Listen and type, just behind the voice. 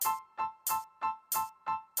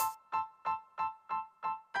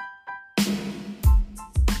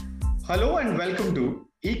Hello and welcome to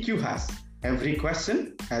EQ Has. Every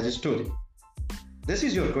question has a story. This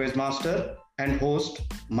is your quiz master and host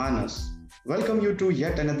Manas. Welcome you to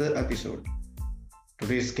yet another episode.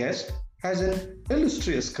 Today's guest has an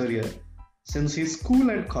illustrious career since his school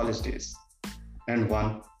and college days and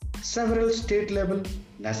won several state level,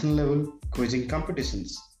 national level quizzing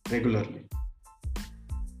competitions regularly.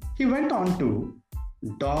 He went on to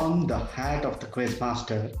don the hat of the quiz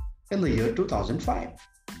master in the year 2005.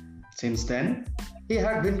 Since then, he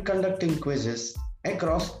had been conducting quizzes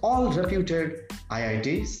across all reputed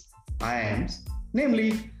IITs, IIMs,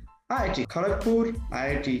 namely IIT Kharagpur,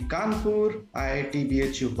 IIT Kanpur, IIT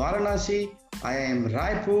BHU Varanasi, IIM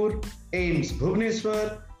Raipur, AIIMS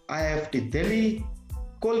Bhubaneswar, IIFT Delhi,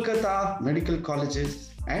 Kolkata medical colleges,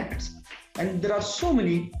 and there are so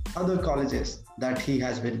many other colleges that he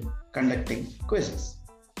has been conducting quizzes.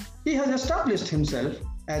 He has established himself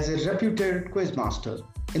as a reputed quiz master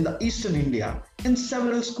in the Eastern India in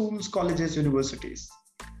several schools, colleges, universities.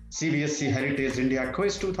 CBSE Heritage India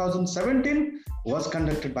Quiz 2017 was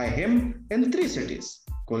conducted by him in three cities,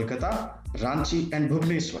 Kolkata, Ranchi and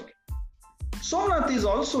Bhubaneswar. Somnath is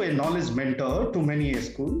also a knowledge mentor to many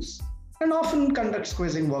schools and often conducts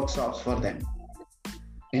quizzing workshops for them.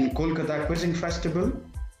 In Kolkata Quizzing Festival,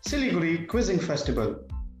 Siliguri Quizzing Festival,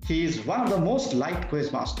 he is one of the most liked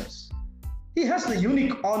quiz masters. He has the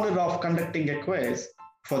unique honor of conducting a quiz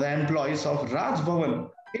for the employees of Raj Bhavan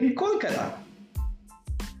in Kolkata.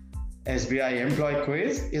 SBI Employee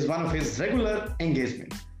Quiz is one of his regular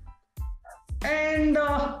engagements. And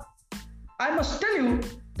I must tell you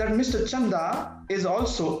that Mr. Chanda is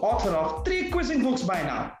also author of three quizzing books by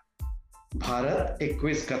now. Bharat, a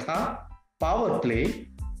quiz katha, Power Play,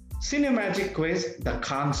 Cinemagic Quiz, The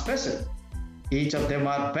Khan Special. Each of them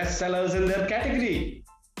are bestsellers in their category.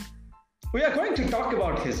 We are going to talk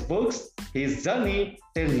about his books, his journey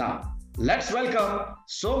till now. Let's welcome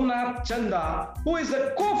Somnath Chanda, who is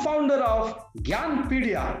the co-founder of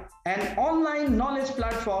Gyanpedia, an online knowledge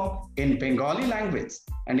platform in Bengali language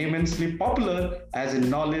and immensely popular as a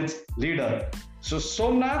knowledge leader. So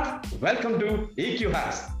Somnath, welcome to EQ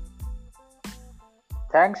Has.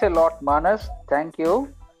 Thanks a lot, Manas. Thank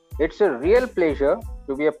you. It's a real pleasure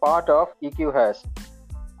to be a part of EQ Has.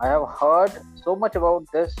 I have heard so much about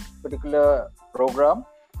this particular program.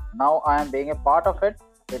 Now I am being a part of it.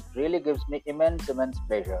 It really gives me immense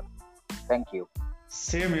pleasure. Thank you.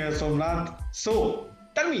 Same here, Somnath. So,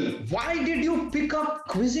 tell me, why did you pick up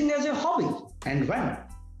quizzing as a hobby and when?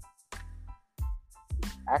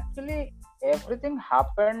 Actually, everything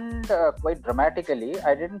happened quite dramatically.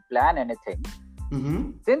 I didn't plan anything.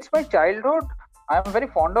 Since my childhood, I am very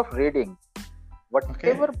fond of reading.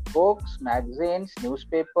 Whatever books, magazines,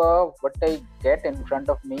 newspaper, what I get in front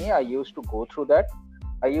of me, I used to go through that.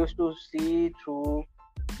 I used to see through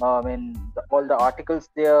all the articles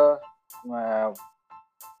there,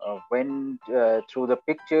 went through the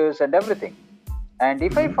pictures and everything. And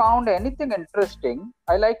if I found anything interesting,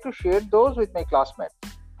 I like to share those with my classmates.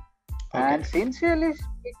 And sincerely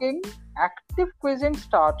speaking, active quizzing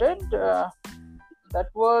started, that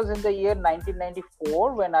was in the year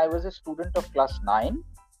 1994 when I was a student of class 9.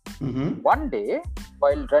 One day,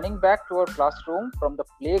 while running back to our classroom from the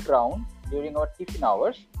playground during our tiffin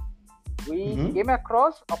hours, we came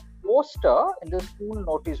across a poster in the school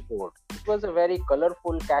notice board. It was a very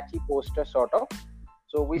colorful, catchy poster sort of.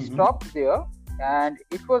 So we stopped there, and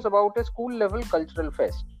it was about a school level cultural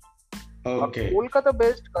fest. A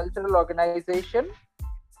Kolkata-based cultural organization.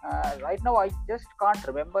 Right now I just can't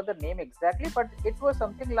remember the name exactly, but it was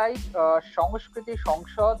something like Sangskriti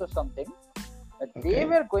Sangshad or something. They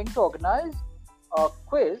were going to organize a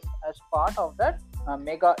quiz as part of that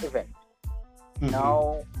mega event.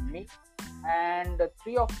 Now me and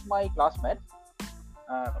three of my classmates,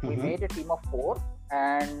 we made a team of 4,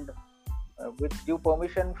 and with due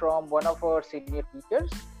permission from one of our senior teachers,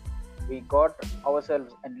 we got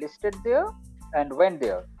ourselves enlisted there and went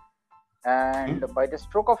there. And by the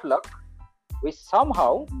stroke of luck, we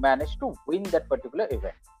somehow managed to win that particular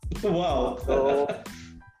event. Wow.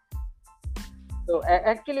 So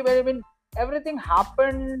actually, everything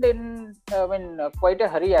happened in quite a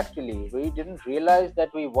hurry actually. We didn't realize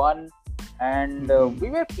that we won, and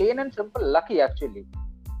we were plain and simple lucky actually.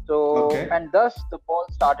 So and thus the ball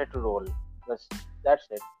started to roll. That's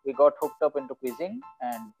it. We got hooked up into quizzing,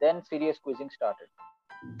 and then serious quizzing started.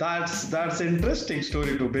 That's interesting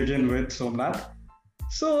story to begin with, Somnath.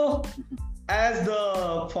 So, as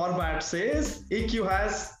the format says, EQ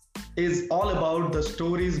Has is all about the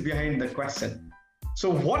stories behind the question.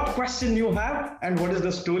 So, what question you have, and what is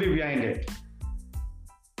the story behind it?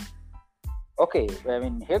 Okay,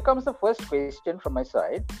 here comes the first question from my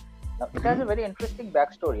side. Now, it has a very interesting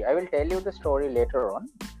backstory. I will tell you the story later on.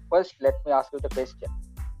 First, let me ask you the question.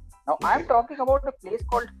 Now, I am talking about a place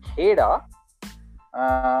called Kheda,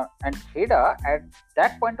 and Kheda at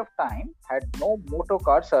that point of time had no motor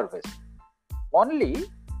car service. Only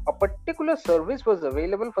a particular service was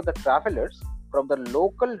available for the travelers from the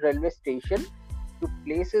local railway station to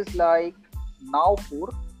places like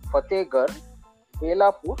Naupur, Fatehgarh,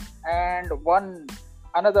 Belapur, and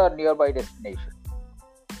another nearby destination.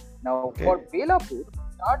 Now, for Belapur,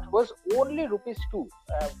 charge was only rupees 2.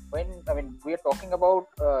 We are talking about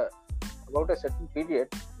a certain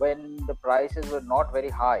period when the prices were not very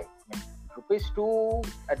high. Rupees 2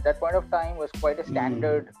 at that point of time was quite a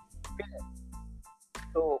standard figure.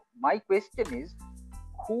 So my question is,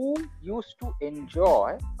 who used to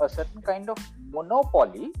enjoy a certain kind of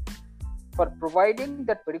monopoly for providing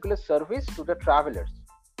that particular service to the travelers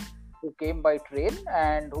who came by train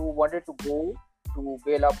and who wanted to go to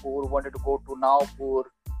Belapur, wanted to go to Naupur,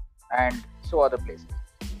 and so other places?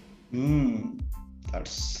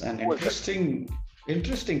 That's an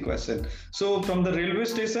interesting question. So from the railway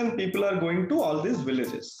station, people are going to all these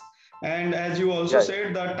villages. And as you also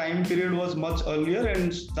said, the time period was much earlier,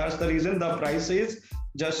 and that's the reason the price is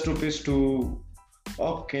just rupees 2.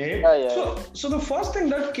 Okay. So the first thing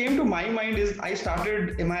that came to my mind is I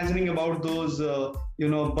started imagining about those,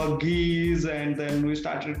 buggies, and then we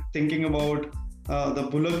started thinking about the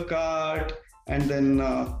bullock cart, and then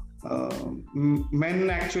men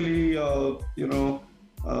actually,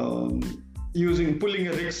 pulling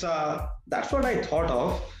a rickshaw. That's what I thought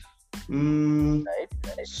of. Right.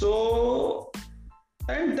 So,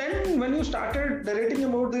 and then when you started narrating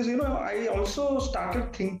about this, I also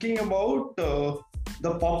started thinking about the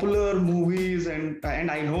popular movies, and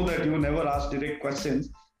I know that you never ask direct questions.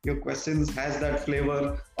 Your questions has that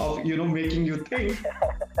flavor of making you think.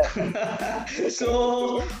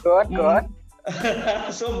 So go on.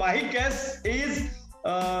 So my guess is,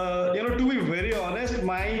 to be very honest,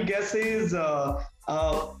 my guess is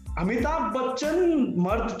Amitabh Bachchan,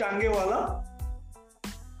 Mard Tange Wala.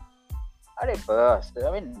 Arey boss,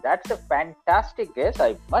 that's a fantastic guess,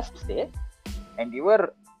 I must say, and you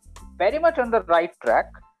were very much on the right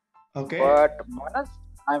track. Okay. But Manas,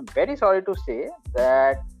 I'm very sorry to say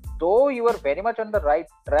that though you were very much on the right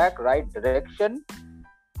track, right direction,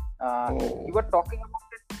 you were talking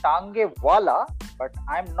about a Tange Wala, but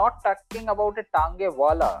I'm not talking about a Tange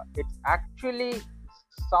Wala. It's actually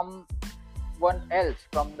someone else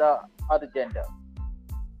from the other gender.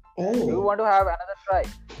 Oh. Do you want to have another try?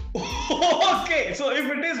 Okay, so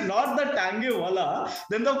if it is not the Tange Wala,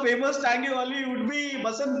 then the famous Tange Wali would be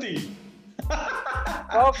Basanti.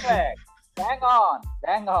 Perfect. Hang on.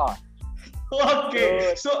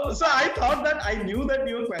 Okay, so I thought that I knew that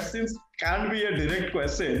your questions can't be a direct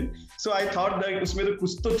question. So I thought that usme to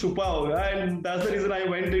kuch to chupa hoga, and that's the reason I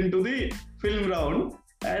went into the film round.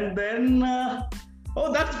 And then,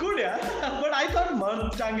 that's good, yeah. But I thought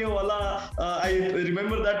Mard Tange Wala, I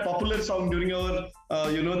remember that popular song during our,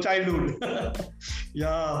 childhood.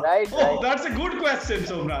 Yeah. Right. That's a good question,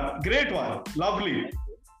 Somnath. Great one. Lovely.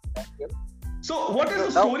 Thank you. So what is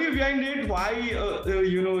the story behind it? Why,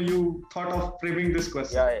 you thought of framing this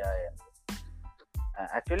question? Yeah.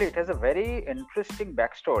 Actually, it has a very interesting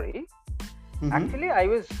backstory. Mm-hmm. Actually, I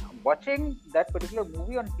was watching that particular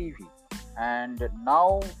movie on TV, and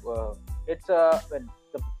now it's the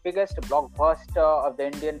biggest blockbuster of the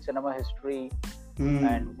Indian cinema history.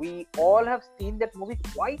 And we all have seen that movie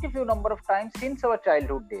quite a few number of times since our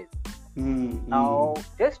childhood days. Now,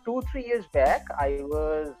 just 2-3 years back, I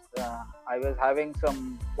was having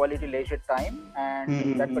some quality leisure time,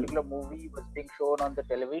 and that particular movie was being shown on the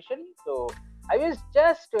television. So I was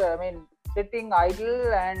just, sitting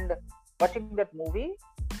idle and watching that movie.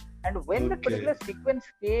 And when that particular sequence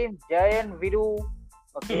came, Jay and Viru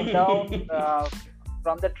came down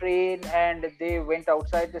from the train, and they went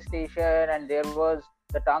outside the station, and there was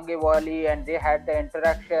the Tange Wali, and they had the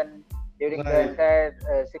interaction during the entire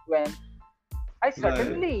sequence. I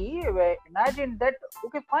suddenly imagined that,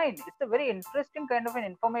 okay, fine, it's a very interesting kind of an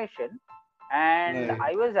information, and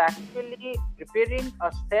I was actually preparing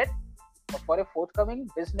a set for a forthcoming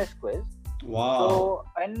business quiz. Wow. So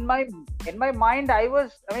in my mind, I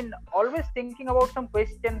was always thinking about some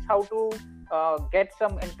questions, how to get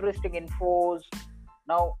some interesting infos.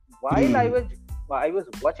 Now, while I was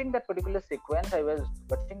watching that particular sequence, I was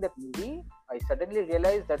watching that movie, I suddenly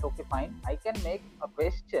realized that, okay, fine, I can make a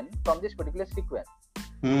question from this particular sequence.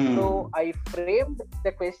 So I framed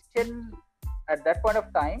the question at that point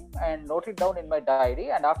of time and noted it down in my diary.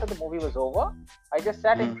 And after the movie was over, I just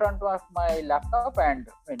sat in front of my laptop and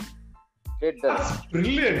did the That's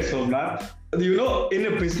brilliant, Somnath. You know, in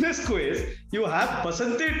a business quiz, you have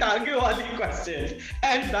Basante Tage wali question.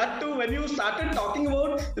 And that too, when you started talking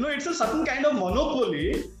about, it's a certain kind of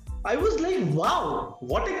monopoly. I was like, wow,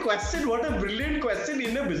 what a question, what a brilliant question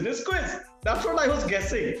in a business quiz. That's what I was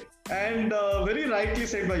guessing. And very rightly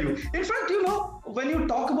said by you. In fact, when you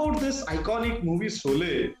talk about this iconic movie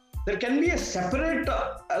Sole, there can be a separate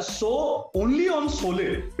show only on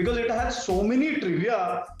Sole because it has so many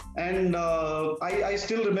trivia. And I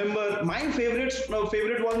still remember my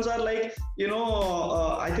favorite ones are like,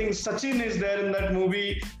 I think Sachin is there in that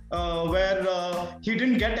movie where he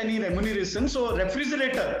didn't get any remuneration. So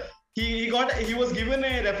refrigerator, he was given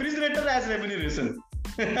a refrigerator as remuneration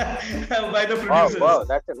by the producers. Wow,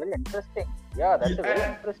 that's a very interesting. Yeah, that's a very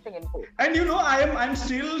interesting info. And I'm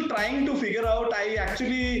still trying to figure out. I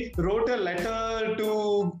actually wrote a letter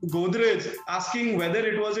to Godrej asking whether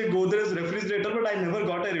it was a Godrej refrigerator, but I never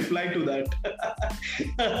got a reply to that.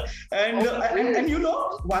 and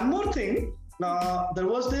one more thing. There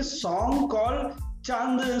was this song called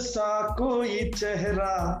Chand Sa Koi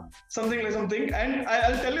Chehra, something. And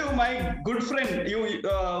I'll tell you, my good friend,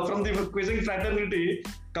 from the quizzing fraternity,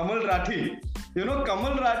 Kamal Rathi.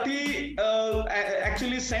 Kamal Rathi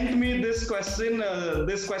actually sent me this question,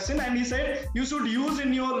 and he said you should use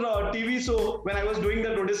in your TV. So when I was doing the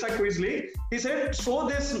Odisha Quiz League, he said show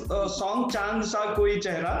this song Chand Sa Koi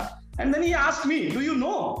Chehra, and then he asked me, do you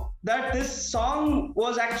know that this song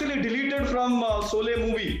was actually deleted from Sole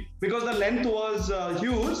movie because the length was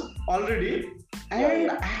huge already.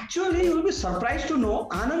 And actually, you will be surprised to know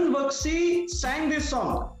Anand Bakshi sang this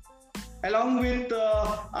song along with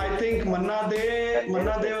I think Manna Dev,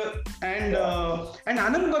 and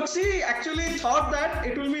Anand Bakshi actually thought that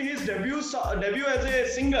it will be his debut as a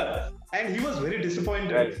singer, and he was very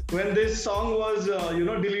disappointed when this song was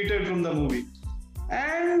deleted from the movie.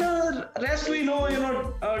 And rest we know,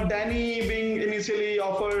 Danny being initially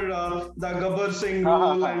offered the Gabbar Singh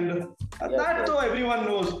role, and that though everyone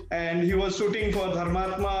knows. And he was shooting for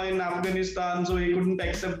Dharmatma in Afghanistan, so he couldn't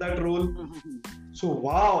accept that role. So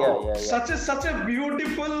wow, such a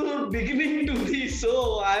beautiful beginning to the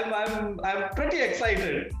show. I'm pretty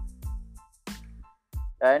excited.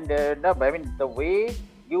 And no, I mean the way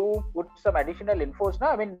you put some additional infos. No,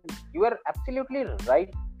 I mean you are absolutely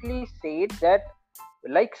rightly said that.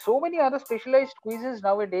 Like so many other specialized quizzes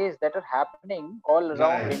nowadays that are happening all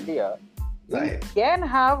around India, we can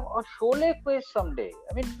have a Sole quiz someday.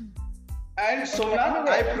 I mean, and Somnath,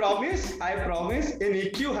 I promise in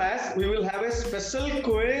EQ Has we will have a special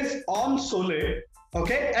quiz on Sole.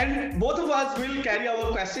 Okay, and both of us will carry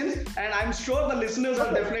our questions, and I'm sure the listeners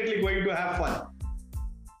are definitely going to have fun.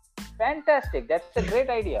 Fantastic! That's a great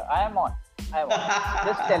idea. I am on.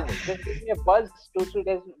 Just tell me. Just give me a buzz 2-3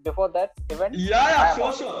 days before that event. Yeah,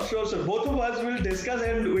 sure. Both of us will discuss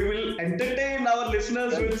and we will entertain our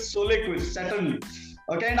listeners with Sole quiz certainly.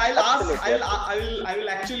 Okay, and I will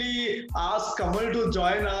actually ask Kamal to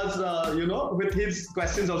join us. With his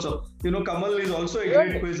questions also. Kamal is also a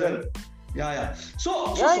great quizzer. Yeah.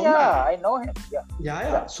 So Somnath, I know him.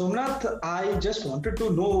 Yeah. Somnath, I just wanted to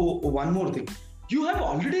know one more thing. You have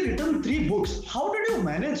already written 3 books. How did you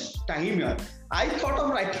manage time here? I thought of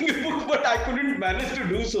writing a book, but I couldn't manage to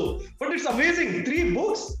do so. But it's amazing. 3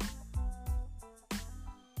 books.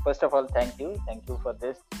 First of all, thank you. Thank you for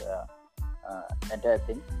this entire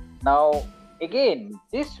thing. Now, again,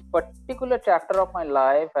 this particular chapter of my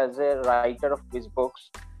life as a writer of quiz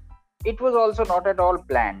books, it was also not at all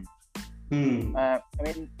planned. I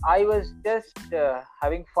mean, I was just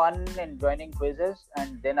having fun and joining quizzes,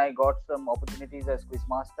 and then I got some opportunities as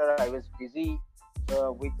quizmaster. I was busy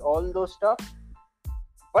with all those stuff,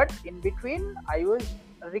 but in between, I was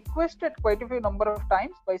requested quite a few number of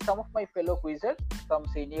times by some of my fellow quizzers, some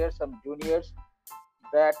seniors, some juniors,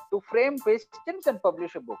 that to frame questions and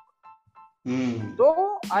publish a book.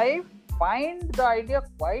 So I find the idea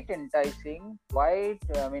quite enticing, quite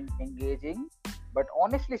engaging. But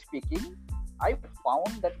honestly speaking, I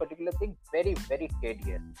found that particular thing very, very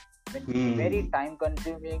tedious. Very time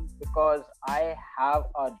consuming because I have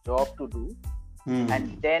a job to do.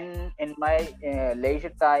 And then in my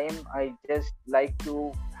leisure time, I just like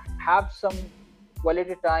to have some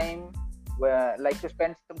quality time, like to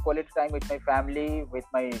spend some quality time with my family, with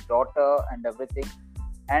my daughter and everything.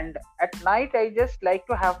 And at night, I just like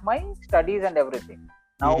to have my studies and everything.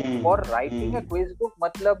 Now, for writing a quiz book,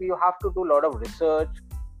 you have to do a lot of research,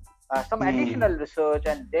 some additional research,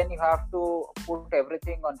 and then you have to put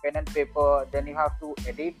everything on pen and paper. Then you have to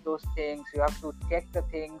edit those things. You have to check the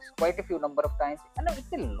things quite a few number of times, and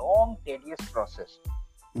it's a long, tedious process.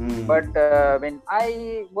 But when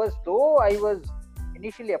I was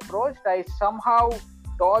initially approached, I somehow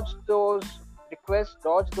dodged those requests,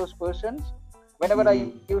 dodged those persons whenever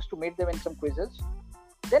I used to meet them in some quizzes.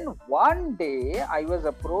 Then one day I was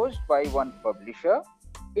approached by one publisher.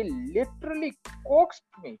 He literally coaxed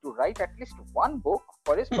me to write at least one book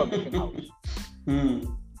for his publishing house.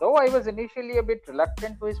 Though I was initially a bit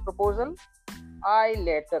reluctant to his proposal, I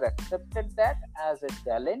later accepted that as a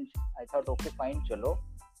challenge. I thought, okay, fine, chalo.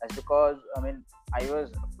 That's because, I was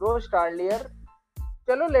approached earlier.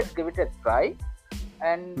 Chalo, let's give it a try.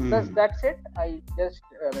 And thus, that's it. I just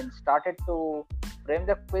started to frame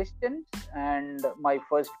the questions, and my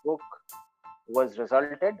first book was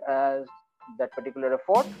resulted as that particular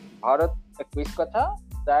effort, Bharat, a quiz katha,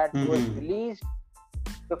 that was released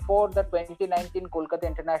before the 2019 Kolkata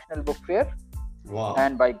International Book Fair. Wow.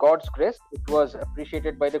 And by God's grace, it was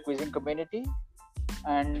appreciated by the quizzing community.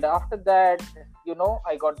 And after that,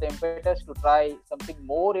 I got the impetus to try something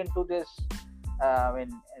more into this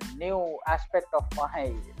new aspect of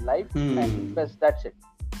my life. And that's it.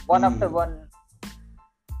 One after one,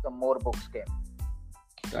 some more books came.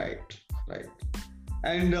 Right.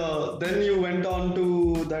 And then you went on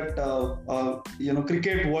to that,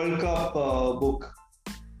 Cricket World Cup book.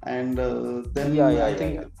 And then I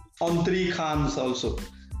think on Three Khans also.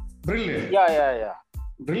 Brilliant. Yeah.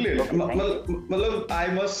 Brilliant. Okay, I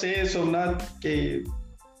must say, Somnath,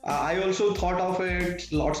 I also thought of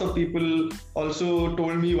it. Lots of people also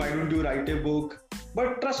told me, why don't you write a book?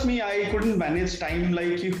 But trust me, I couldn't manage time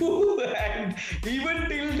like you. And even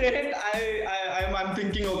till date, I'm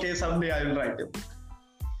thinking, okay, someday I will write a book.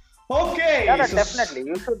 Okay. Yeah, definitely.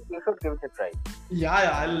 You should give it a try. Yeah,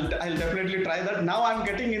 I'll definitely try that. Now I'm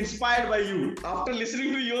getting inspired by you. After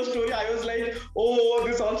listening to your story, I was like, oh,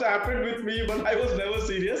 this also happened with me, but I was never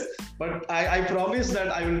serious. But I promise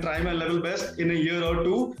that I will try my level best. In a year or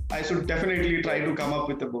two, I should definitely try to come up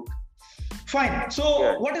with a book. Fine.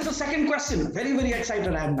 So what is the second question? Very, very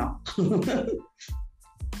excited I am now.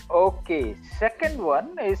 Okay, second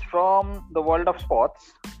one is from the world of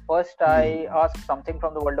sports. First, I asked something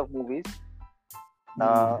from the world of movies.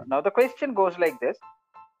 Now the question goes like this.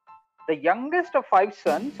 The youngest of 5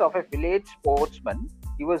 sons of a village sportsman,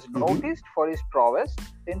 he was noticed for his prowess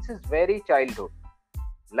since his very childhood.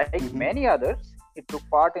 Like many others, he took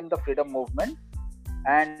part in the freedom movement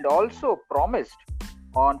and also promised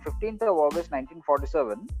on 15th of August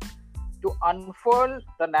 1947 to unfurl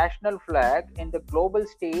the national flag in the global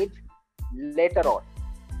stage later on.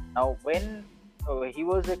 Now, when he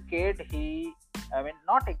was a kid,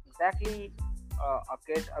 not exactly a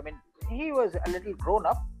kid, he was a little grown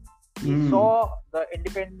up. He saw the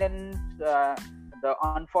independence, the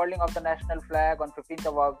unfurling of the national flag on 15th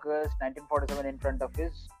of August 1947 in front of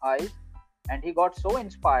his eyes. And he got so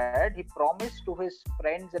inspired, he promised to his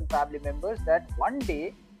friends and family members that one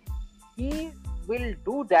day he will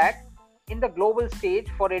do that in the global stage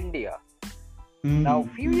for India. Now,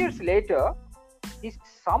 a few years later, he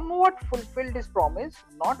somewhat fulfilled his promise.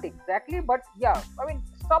 Not exactly, but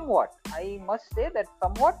somewhat. I must say that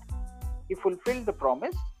somewhat he fulfilled the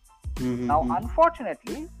promise. Now,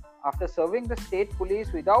 unfortunately, after serving the state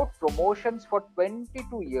police without promotions for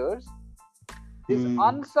 22 years, this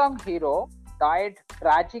unsung hero died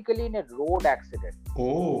tragically in a road accident.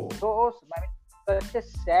 Oh. So, such a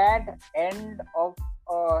sad end of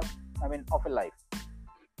a life.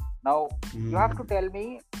 Now, you have to tell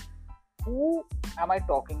me, who am I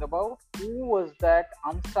talking about? Who was that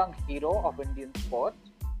unsung hero of Indian sports?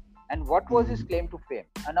 And what was his claim to fame?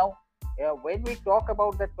 And now, when we talk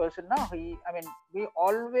about that person now, we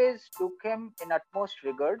always took him in utmost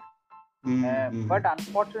regard. But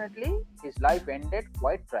unfortunately, his life ended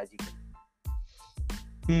quite tragically.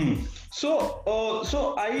 So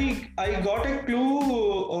I got a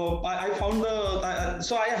clue. I found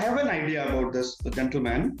so I have an idea about this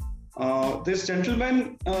gentleman. This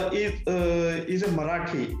gentleman is a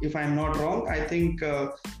Marathi, if I'm not wrong. I think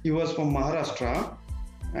he was from Maharashtra,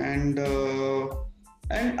 and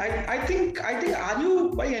I think are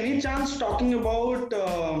you by any chance talking about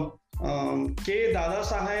K. Dada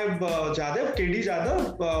Saheb Jadhav, KD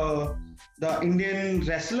Jadhav, the Indian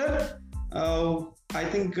wrestler? I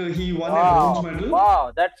think he won a bronze medal.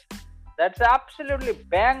 Wow, that's absolutely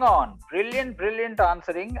bang on. Brilliant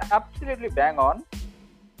answering. Absolutely bang on.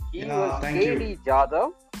 He was KD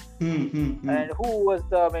Jadhav, and who was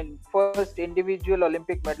the first individual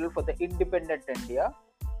Olympic medal for the independent India.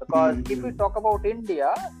 Because if we talk about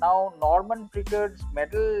India, now Norman Pritchard's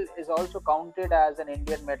medal is also counted as an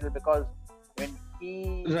Indian medal, because when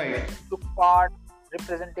he took part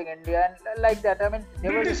representing India and like that,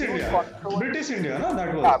 British India, no?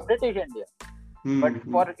 That was British India. But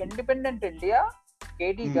for independent India,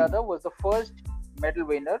 KD Jadhav was the first medal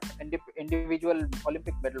winner, individual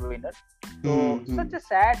Olympic medal winner. So such a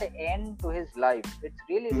sad end to his life. It's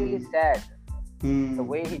really sad. The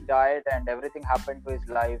way he died and everything happened to his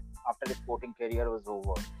life after his sporting career was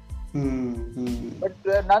over.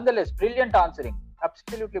 But nonetheless, brilliant answering.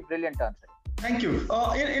 Absolutely brilliant answering. Thank you.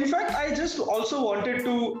 In fact, I just also wanted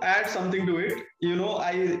to add something to it.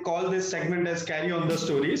 I call this segment as "Carry on the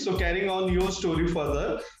Story." So, carrying on your story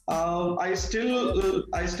further, I still,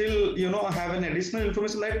 have an additional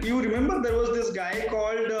information that you remember there was this guy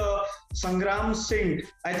called Sangram Singh.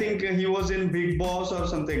 I think he was in Bigg Boss or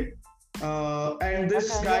something. And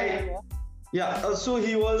this guy, so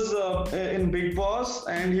he was in Bigg Boss,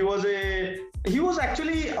 and he was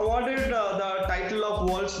actually awarded the title of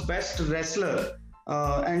world's best wrestler,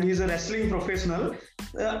 and he's a wrestling professional.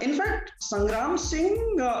 In fact, Sangram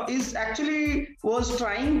Singh was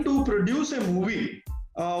trying to produce a movie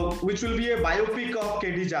which will be a biopic of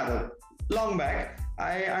KD Jadhav long back.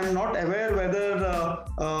 I am not aware whether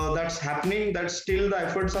that's happening, that still the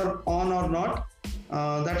efforts are on or not.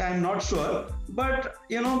 That I'm not sure, but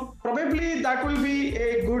probably that will be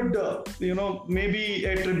a good, maybe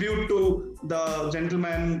a tribute to the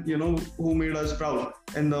gentleman, who made us proud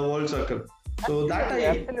in the world circle. So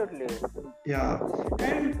absolutely. Yeah,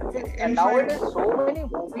 and nowadays so many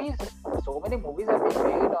movies have been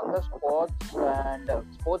made on the sports and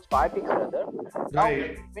sports biopics rather. Now,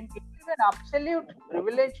 when it is an absolute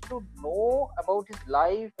privilege to know about his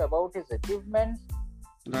life, about his achievements.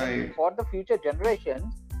 Right. For the future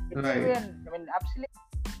generations, it will be absolute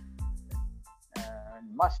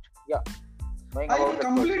must. Yeah. I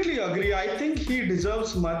completely agree. I think he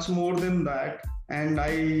deserves much more than that. And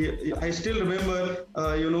I still remember,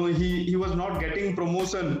 he was not getting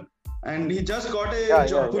promotion, and he just got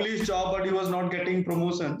a police job, but he was not getting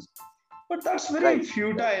promotions. But that's very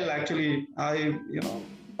futile, actually.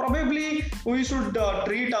 Probably we should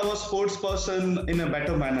treat our sports person in a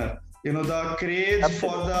better manner. The craze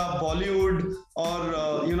for the Bollywood or,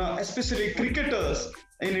 especially cricketers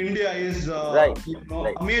in India is,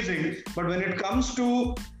 amazing. But when it comes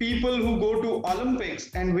to people who go to Olympics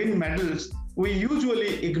and win medals, we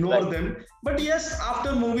usually ignore them. But yes,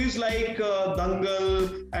 after movies like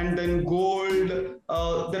Dangal and then Gold,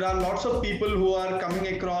 there are lots of people who are coming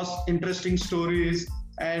across interesting stories,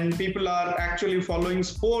 and people are actually following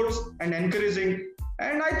sports and encouraging.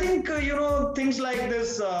 And I think, things like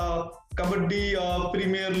this Kabaddi,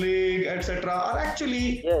 Premier League, etc. are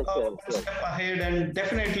actually one step ahead, and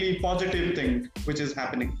definitely positive thing which is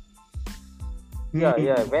happening.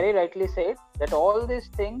 Very rightly said that all these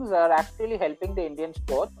things are actually helping the Indian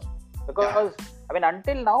sports, because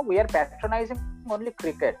until now we are patronizing only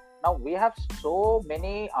cricket. Now we have so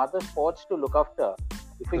many other sports to look after.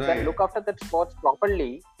 If we can look after that sports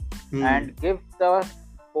properly and give the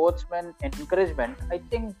sportsmen encouragement, I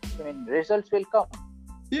think results will come.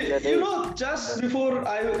 Just before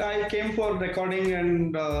I came for recording,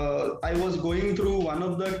 and I was going through one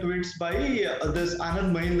of the tweets by this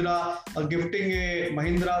Anand Mahindra gifting a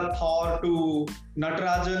Mahindra Thar to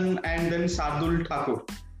Natarajan and then Shardul Thakur.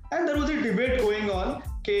 And there was a debate going on,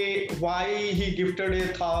 why he gifted a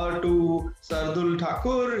Thar to Shardul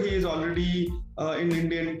Thakur. He is already in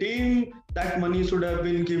Indian team. That money should have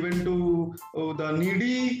been given to the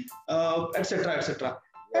needy, etc., etc.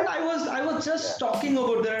 And I was just talking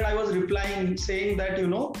about that, and I was replying saying that,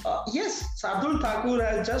 yes, Shardul Thakur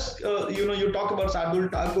has just, you talk about Shardul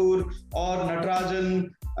Thakur or Natarajan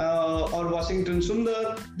or Washington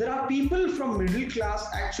Sundar. There are people from middle class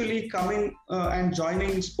actually coming and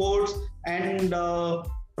joining sports, and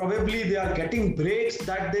probably they are getting breaks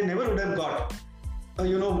that they never would have got,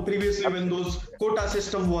 previously when those quota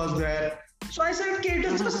system was there. So I said, it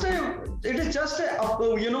is just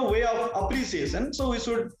a way of appreciation. So we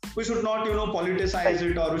should not politicize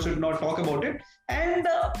it, or we should not talk about it. And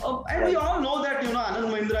we all know that Anand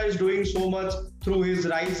Mahindra is doing so much through his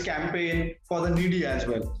Rise campaign for the needy as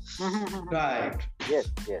well. Right. Yes.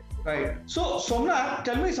 Right. So Somnath,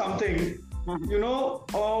 tell me something.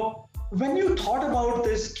 When you thought about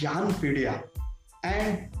this Gyanpedia,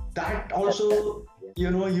 and that also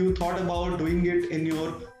you thought about doing it in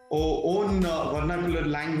your own vernacular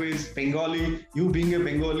language, Bengali, you being a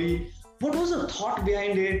Bengali, what was the thought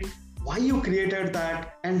behind it, why you created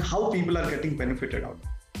that, and how people are getting benefited out?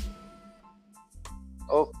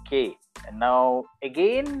 Okay, now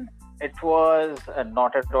again, it was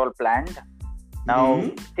not at all planned.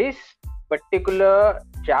 Now this particular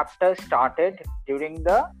chapter started during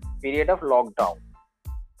the period of lockdown.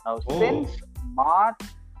 Now since March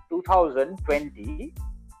 2020,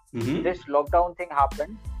 this lockdown thing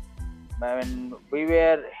happened. When we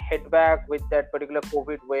were hit back with that particular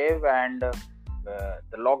COVID wave, and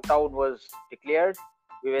the lockdown was declared.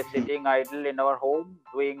 We were sitting idle in our home,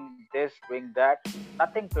 doing this, doing that,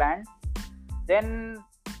 nothing planned. Then,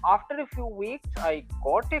 after a few weeks, I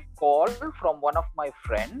got a call from one of my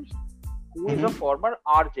friends who is a former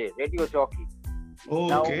RJ, radio jockey. Oh,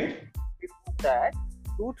 Now, okay. before that,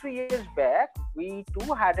 2-3 years back, we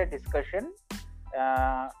too had a discussion.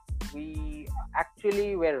 We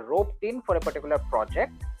actually were roped in for a particular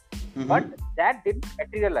project, but that didn't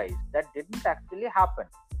materialize. That didn't actually happen.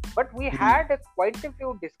 But we had quite a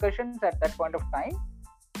few discussions at that point of time.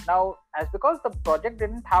 Now, as because the project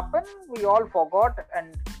didn't happen, we all forgot.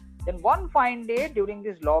 And then one fine day during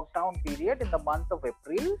this lockdown period in the month of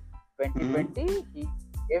April 2020, he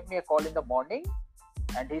gave me a call in the morning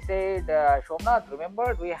and he said, Somnath,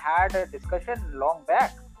 remember we had a discussion long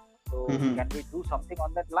back. So can we do something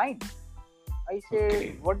on that line? I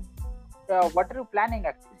said, what are you planning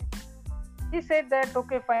actually? He said that,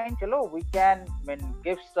 okay, fine, chalo, we can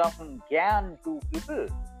give some gyan to people.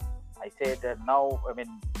 I said,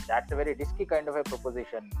 that's a very risky kind of a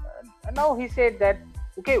proposition. And now he said that,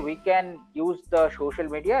 okay, we can use the social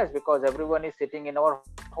media because everyone is sitting in our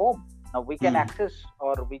home. Now we can access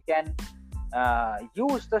or we can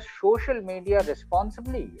use the social media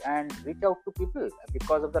responsibly and reach out to people.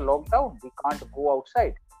 Because of the lockdown, we can't go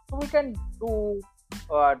outside. So we can do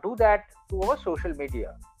that through our social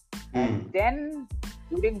media. And then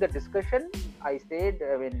during the discussion, I said,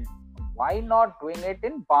 why not doing it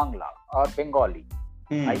in Bangla or Bengali?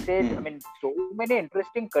 I said, so many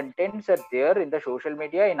interesting contents are there in the social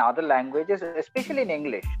media in other languages, especially in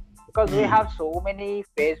English, because we have so many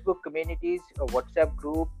Facebook communities, WhatsApp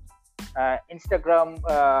groups, Instagram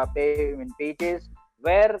pages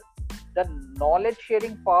where the knowledge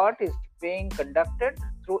sharing part is being conducted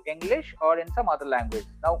through English or in some other language.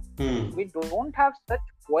 Now, we don't have such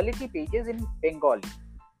quality pages in Bengali.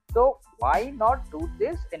 So why not do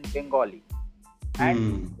this in Bengali?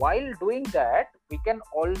 And while doing that, we can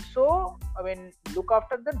also, look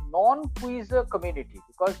after the non-quizzer community,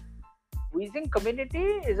 because quizzing community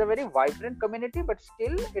is a very vibrant community, but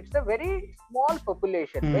still it's a very small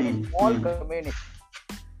population, very small community.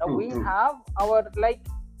 Now we have our,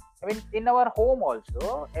 in our home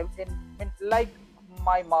also, like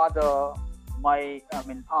my mother, my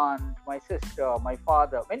aunt, my sister, my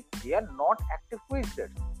father, they are not active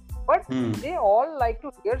quizzers. But they all like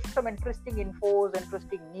to hear some interesting infos,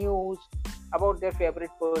 interesting news about their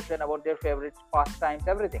favorite person, about their favorite pastimes,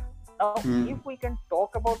 everything. Now, if we can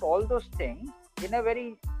talk about all those things in a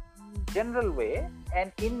very general way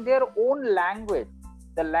and in their own language,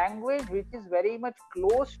 the language which is very much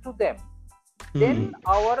close to them, then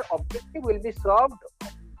our objective will be served,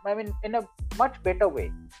 in a much better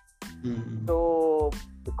way. So,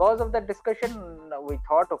 because of that discussion, we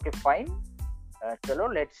thought, okay, fine.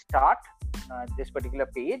 Chalo, let's start this particular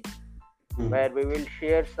page where we will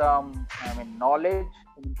share some knowledge,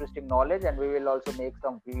 interesting knowledge, and we will also make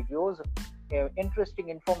some videos, interesting,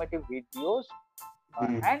 informative videos,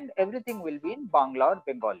 and everything will be in Bangla or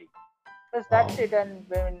Bengali. Because that's it. And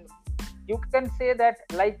you can say that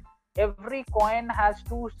like every coin has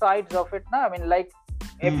two sides of it.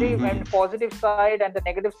 Every positive side and the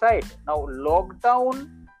negative side. Now, lockdown,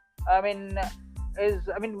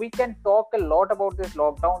 we can talk a lot about this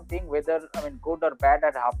lockdown thing, whether good or bad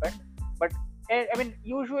had happened, but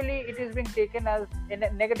usually it is being taken as in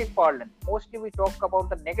a negative parlance. Mostly we talk about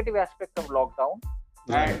the negative aspect of lockdown,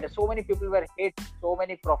 and so many people were hit, so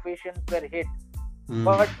many professions were hit.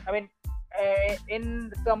 But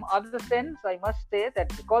in some other sense, I must say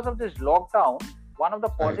that because of this lockdown, one of the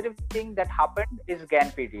positive thing that happened is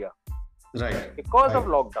Gyanpedia, because of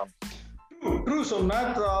lockdown. True,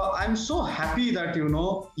 Somnath. I'm so happy that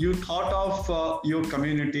you thought of your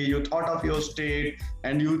community, you thought of your state,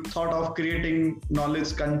 and you thought of creating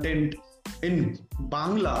knowledge content in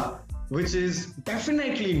Bangla, which is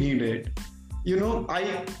definitely needed.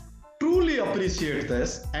 I truly appreciate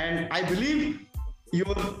this, and I believe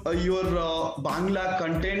your Bangla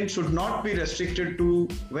content should not be restricted to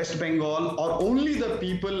West Bengal or only the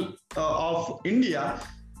people of India.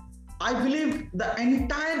 I believe the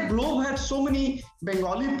entire globe has so many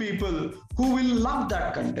Bengali people who will love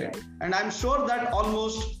that content. And I'm sure that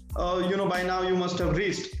almost, by now you must have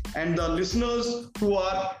reached. And the listeners who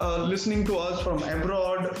are listening to us from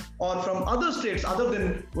abroad or from other states other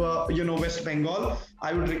than, West Bengal,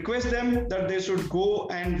 I would request them that they should go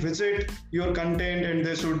and visit your content and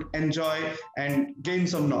they should enjoy and gain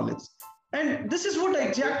some knowledge. And this is what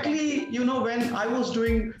exactly, when I was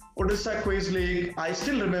doing Odisha Quiz League, I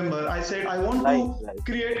still remember I said I want to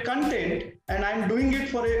create content and I'm doing it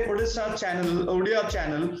for a Odisha channel, Odia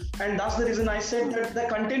channel. And that's the reason I said that the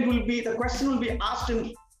question will be asked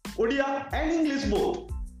in Odia and English both.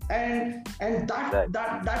 And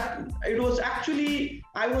that it was actually,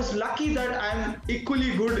 I was lucky that I'm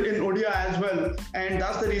equally good in Odia as well, and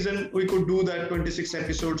that's the reason we could do that 26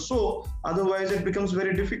 episodes. So otherwise it becomes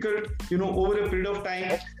very difficult, over a period of time.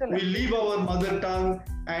 Excellent. We leave our mother tongue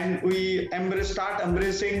and we start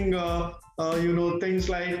embracing things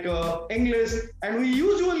like English, and we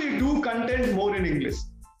usually do content more in English.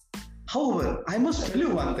 However, I must tell you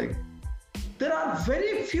one thing. There are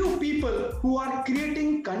very few people who are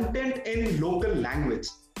creating content in local language.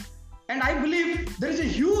 And I believe there is a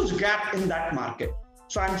huge gap in that market.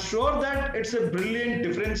 So I'm sure that it's a brilliant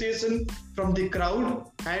differentiation from the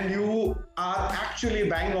crowd, and you are actually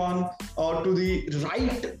bang on to the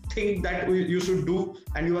right thing that you should do,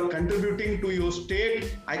 and you are contributing to your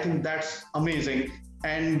state. I think that's amazing.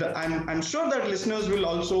 And I'm sure that listeners will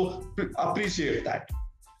also appreciate that.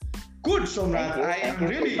 Good, Somnath. I am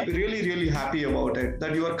really happy about it,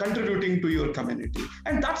 that you are contributing to your community.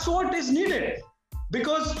 And that's what is needed.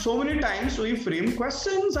 Because so many times we frame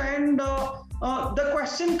questions and the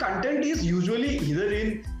question content is usually either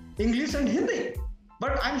in English and Hindi.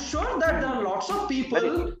 But I'm sure that there are lots of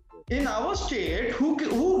people in our state who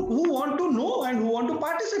want to know and who want to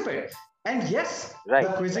participate. And yes,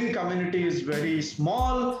 the quizzing community is very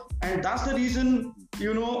small, and that's the reason,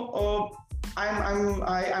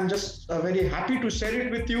 I'm just very happy to share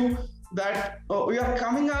it with you that we are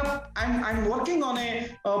coming up. I'm working on a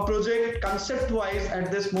project concept-wise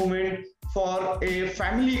at this moment for a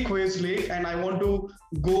family quiz league, and I want to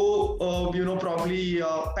go, probably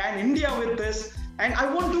pan-India with this. And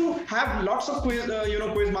I want to have lots of quiz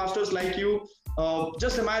masters like you.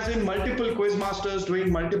 Just imagine multiple quiz masters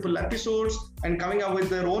doing multiple episodes and coming up with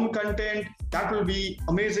their own content. That will be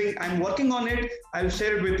amazing. I'm working on it. I'll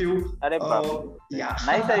share it with you. Yeah.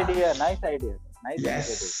 Nice idea.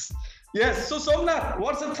 Yes. Yes. So Somnath,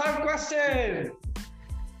 what's the third question?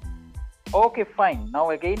 Okay, fine. Now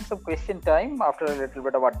again some question time after a little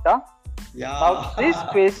bit of adda. Yeah. Now this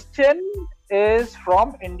question is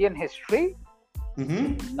from Indian history.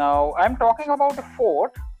 Mm-hmm. Now I'm talking about a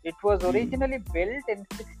fort. It was originally built in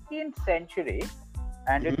 16th century,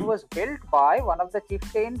 and it was built by one of the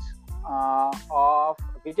chieftains of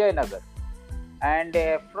Vijayanagar. And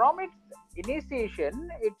from its initiation,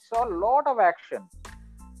 it saw a lot of action.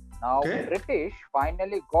 Now, British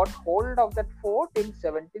finally got hold of that fort in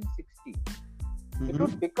 1760. It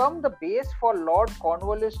would become the base for Lord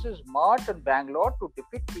Cornwallis's march on Bangalore to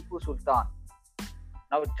defeat Tipu Sultan.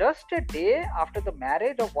 Now, just a day after the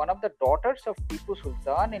marriage of one of the daughters of Tipu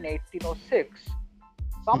Sultan in 1806,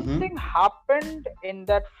 something happened in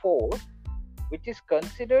that fort which is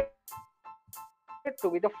considered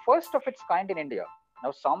to be the first of its kind in India.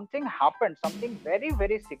 Now, something happened, something very,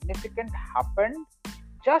 very significant happened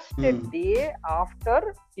just a day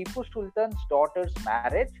after Tipu Sultan's daughter's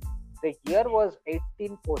marriage. The year was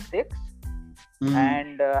 1806,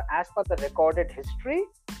 and as per the recorded history,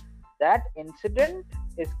 that incident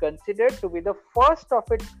is considered to be the first of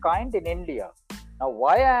its kind in India. Now,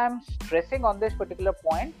 why I am stressing on this particular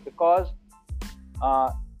point? Because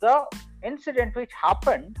the incident which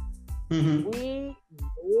happened, we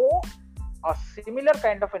know a similar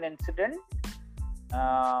kind of an incident.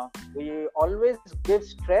 We always give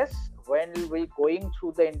stress when we going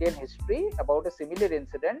through the Indian history about a similar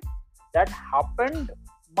incident that happened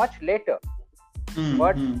much later.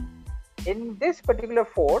 But in this particular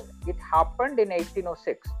fort, it happened in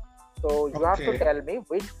 1806. So you have to tell me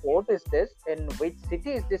which fort is this, in which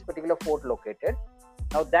city is this particular fort located.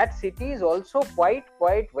 Now that city is also quite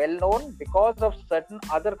well known because of certain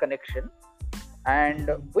other connection.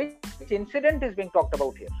 And which incident is being talked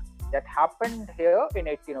about here that happened here in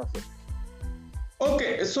 1806?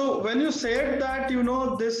 Okay, so when you said that,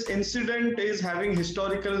 this incident is having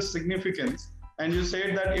historical significance, and you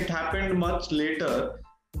said that it happened much later,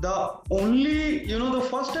 the only, the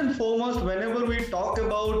first and foremost, whenever we talk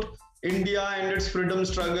about India and its freedom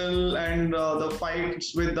struggle and the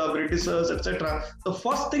fights with the Britishers, etc., the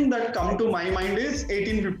first thing that come to my mind is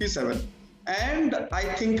 1857. And I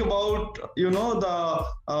think about, the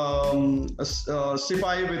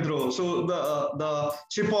Sipahi Vidroh, so the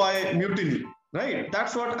Sepoy mutiny, right?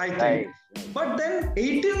 That's what I think. Right. But then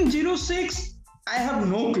 1806, I have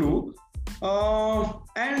no clue.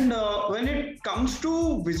 And when it comes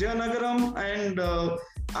to Vijayanagaram and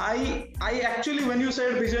I actually, when you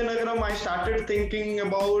said Vijayanagaram, I started thinking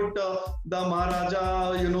about the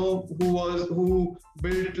Maharaja, who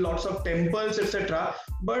built lots of temples, etc.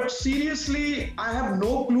 But seriously, I have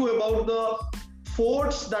no clue about the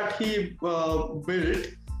forts that he built.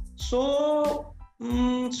 So,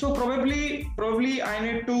 probably I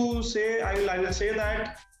need to say, I will say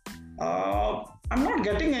that I'm not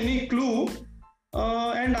getting any clue.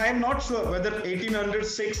 And I am not sure whether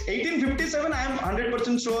 1857, I am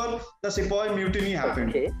 100% sure the Sepoy Mutiny happened.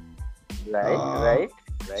 Okay. Right.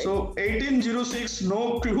 So 1806,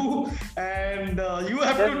 no clue, and you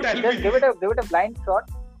have to tell just me. Give it a blind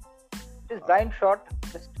shot. Just blind shot.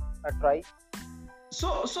 Just a try.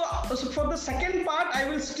 So for the second part, I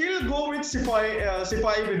will still go with Sepoy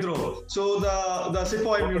Vidroh. So the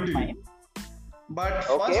Sepoy Mutiny. Fine. But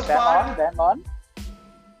Okay, first part. bang on.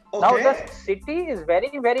 Okay. Now the city is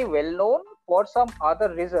very, very well known for some other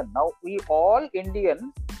reason. Now we all Indians,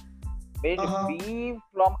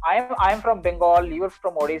 I'm from Bengal, you're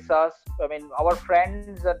from Odisha. I mean, our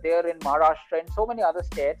friends are there in Maharashtra and so many other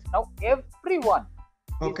states. Now everyone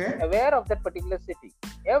is aware of that particular city.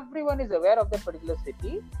 Everyone is aware of that particular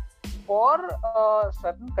city for a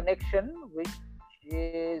certain connection, which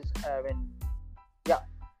is,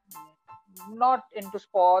 not into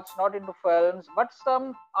sports, not into films, but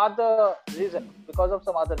some other reason. Because of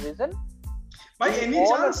some other reason. By any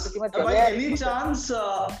chance,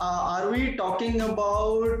 are we talking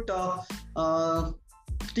about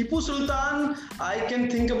Tipu Sultan? I can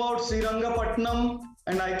think about Srirangapatnam,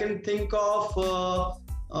 and I can think of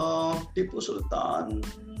Tipu Sultan.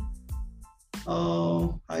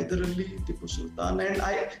 Hyder Ali, Tipu Sultan, and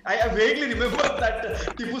I vaguely remember that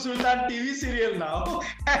Tipu Sultan TV serial now,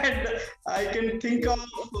 and I can think of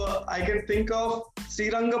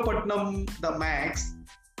Srirangapatnam the max.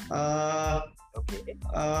 Okay.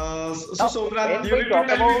 Somnath, you need to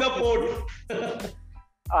tell me the port.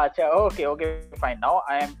 Okay, fine. Now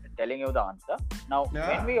I am telling you the answer. Now,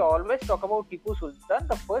 when we always talk about Tipu Sultan,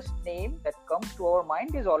 the first name that comes to our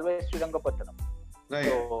mind is always Srirangapatnam. Right.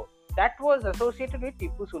 So that was associated with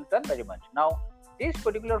Tipu Sultan very much. Now, this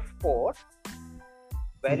particular fort,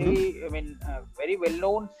 very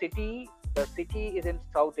well-known city. The city is in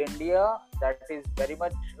South India. That is very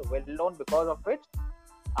much well-known because of its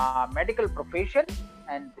medical profession,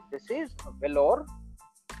 and this is Vellore.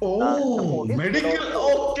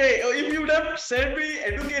 Medical. Okay, if you would have said me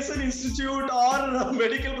education institute or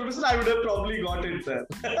medical profession, I would have probably got it there.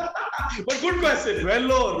 But good question.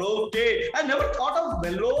 Vellore. Okay, I never thought of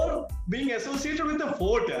Vellore being associated with the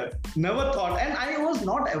fort. Never thought, and I was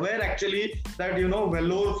not aware actually that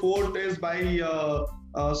Vellore fort is by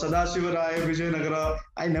Sadasiva Rai, Vijayanagara.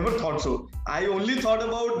 I never thought so. I only thought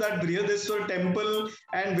about that Brihadeshwar temple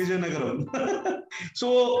and Vijayanagaram.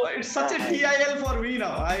 So it's such a TIL for me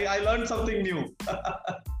now. I learned something new.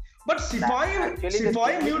 But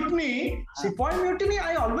Sepoy Mutiny,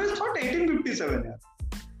 I always thought 1857. Yeah.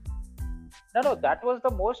 No, that was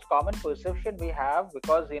the most common perception we have,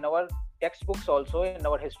 because in our textbooks also, in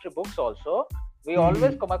our history books also, we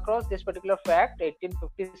always come across this particular fact: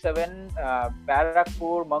 1857,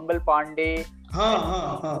 Barakpur, Mangal Pandey,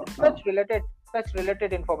 such related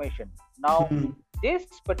information. Now, this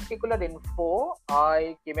particular info,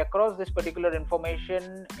 I came across this particular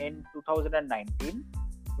information in 2019.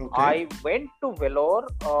 I went to Vellore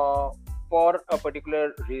for a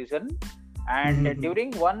particular reason, and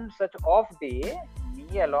during one such off day,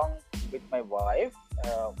 me along with my wife,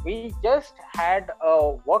 we just had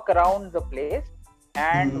a walk around the place,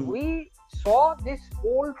 and we saw this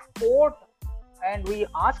old fort, and we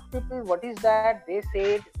asked people, what is that? They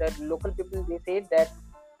said that local people, they said that,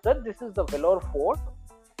 sir, this is the Vellore fort.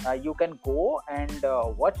 You can go and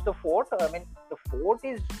watch the fort. I mean, the fort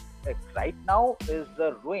is right now is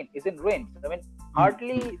in ruins. I mean,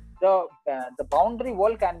 hardly the boundary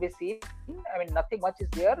wall can be seen. I mean, nothing much is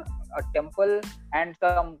there. A temple and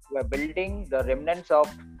some building, the remnants of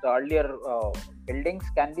the earlier buildings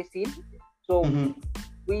can be seen. So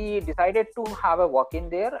we decided to have a walk in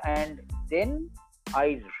there, and then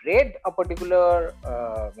I read a particular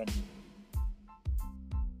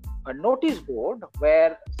a notice board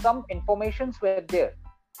where some informations were there.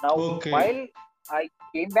 Now, while I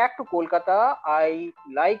came back to Kolkata, I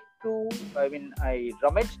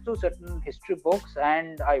rummaged through certain history books,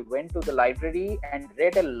 and I went to the library and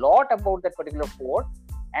read a lot about that particular fort.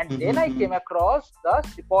 And then I came across the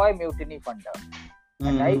Sepoy Mutiny Funda.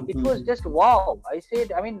 And it was just wow. I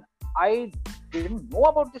said, I mean, I didn't know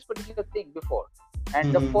about this particular thing before.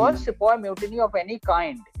 And the first Sepoy Mutiny of any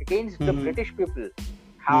kind against the British people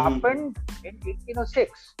happened in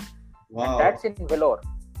 1806. Wow. And that's in Vellore.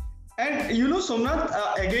 And Somnath,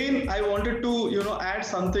 again, I wanted to add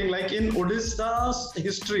something like in Odisha's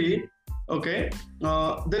history. Okay,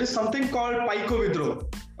 there is something called Paiko Vidroh.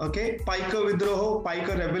 Okay, Paiko Vidroh,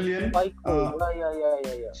 Paiko Rebellion. Paiko,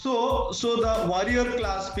 yeah. So the warrior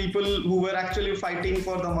class people who were actually fighting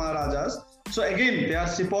for the Maharajas. So again, they are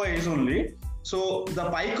sepoys only. So the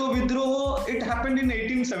Paiko Vidroh, it happened in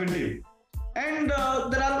 1817. And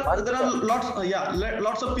there are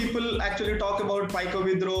lots of people actually talk about Paiko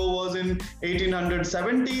Vidroh was in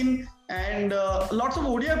 1817, and lots of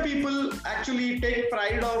Odia people actually take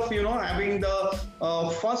pride of having the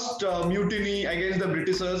first mutiny against the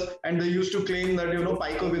Britishers, and they used to claim that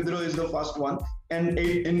Paiko Vidroh is the first one, and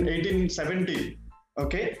in 1817.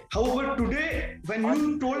 Okay. However, today when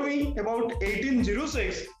you told me about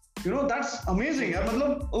 1806, that's amazing.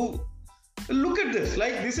 Look at this.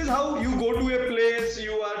 Like, this is how you go to a place,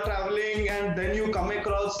 you are traveling, and then you come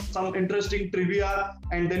across some interesting trivia,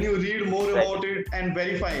 and then you read more about it and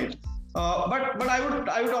verify it. But I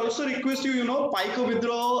would also request you, Paiko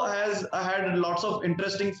Vidroh has had lots of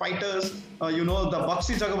interesting fighters. The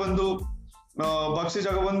Bakshi Jagabandhu.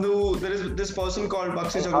 There is this person called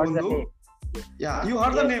Bakshi Jagabandhu. Yeah, you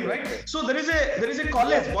heard the name, right? So there is a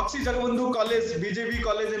college, Bakshi Jagabandhu College, BJP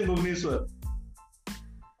College in Bhubaneswar.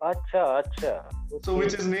 Acha. Okay. So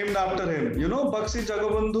which is named after him. Bakshi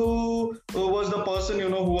Jagabandhu was the person,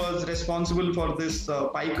 who was responsible for this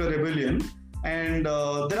Paiko rebellion. And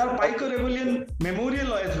there are Paiko rebellion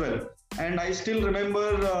memorial as well. And I still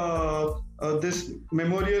remember this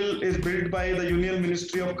memorial is built by the Union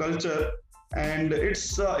Ministry of Culture. And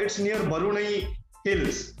it's near Barunai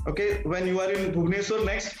Hills. Okay, when you are in Bhubaneswar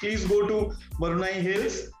next, please go to Barunai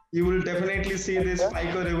Hills. You will definitely see this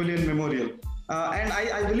Paiko rebellion memorial. And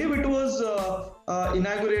I believe it was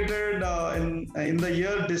inaugurated in the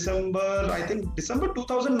year December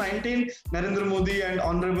 2019. Narendra Modi and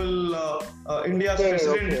Honorable India's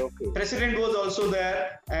President was also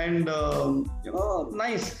there, and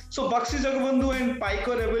nice. So Bakshi Jagabandhu and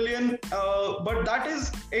Paiko rebellion, but that is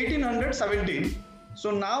 1817.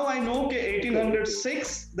 So now I know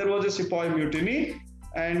 1806 there was a Sepoy mutiny,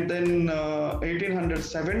 and then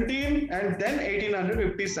 1817, and then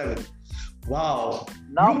 1857. Wow.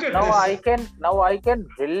 Now I can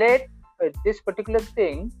relate this particular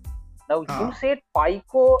thing. Now you said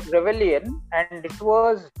Paiko rebellion, and it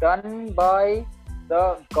was done by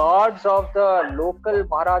the guards of the local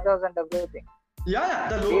Maharajas and everything. Yeah,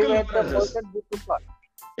 the local Maharajas.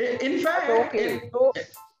 In fact,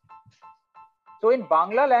 so in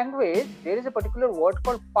Bangla language, there is a particular word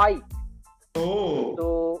called pai. Oh.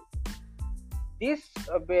 So these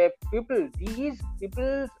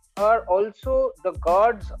people are also the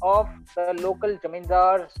guards of the local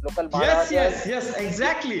zamindars, local Maharajas. Yes,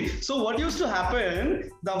 exactly. So what used to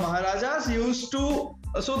happen, the Maharajas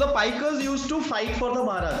the Paikas used to fight for the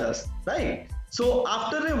Maharajas, right? So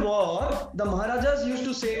after a war, the Maharajas used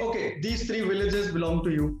to say, okay, these 3 villages belong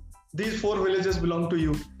to you. These 4 villages belong to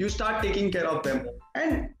you. You start taking care of them.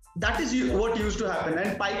 And that is what used to happen.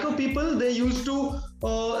 And Paiko people, they used to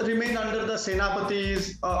remain under the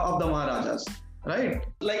Senapatis of the Maharajas. Right,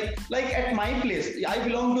 like at my place, I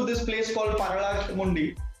belong to this place called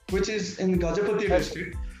Paralakhmundi, which is in Gajapati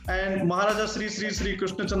district, and Maharaja Sri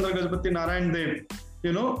Krishna Chandra Gajapati Narayan Dev,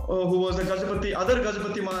 who was the other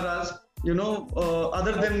Gajapati Maharaj,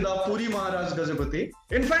 other than the Puri Maharaj Gajapati.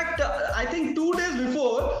 In fact, I think 2 days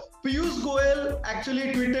before, Piyush Goyal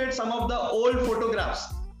actually tweeted some of the old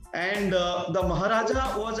photographs, and the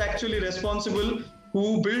Maharaja was actually responsible,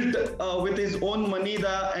 who built with his own money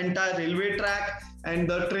the entire railway track, and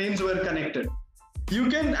the trains were connected. You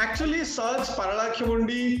can actually search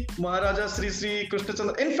Paralakhmundi Maharaja Sri Krishna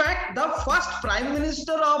Chandra. In fact, the first Prime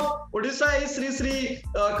Minister of Odisha is Sri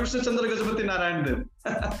Krishna Chandra Gajapati Narayan Dev.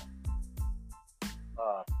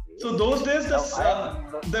 So those days,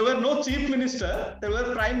 there were no Chief Minister, there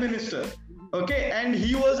were Prime Minister. Okay, and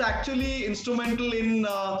he was actually instrumental in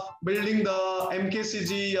building the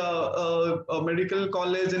MKCG medical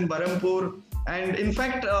college in Berhampur, and in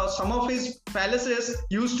fact, some of his palaces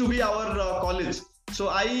used to be our college. So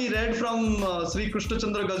I read from Sri Krishna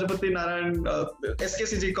Chandra Gajapati Narayan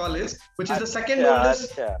SKCG College, which is the second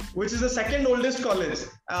oldest college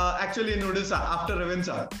actually in Odisha after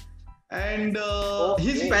Revencha. And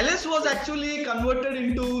his palace was actually converted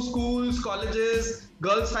into schools, colleges,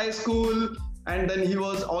 girls' high school, and then he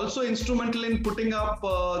was also instrumental in putting up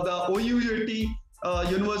the OUUT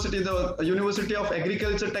University, the University of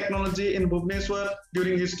Agriculture Technology in Bhubaneswar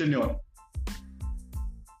during his tenure.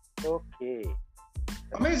 Okay.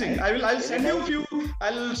 Amazing. I'll send you a few.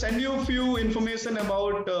 I'll send you a few information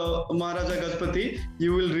about Maharaja Gajapati.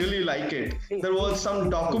 You will really like it. There was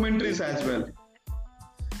some documentaries as well.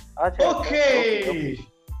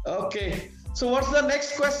 Okay. So what's the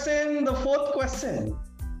next question? The fourth question.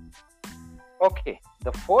 Okay,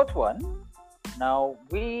 the fourth one. Now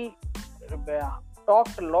we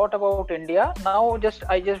talked a lot about India. Now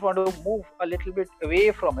I just want to move a little bit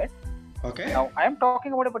away from it. Okay. Now I am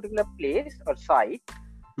talking about a particular place or site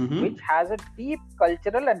which has a deep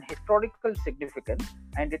cultural and historical significance,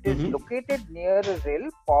 and it is located near a rail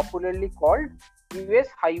popularly called US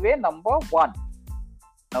Highway number 1.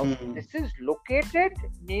 Now this is located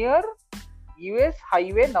near US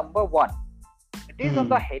Highway number 1. It is on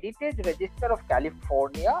the Heritage Register of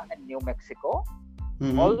California and New Mexico.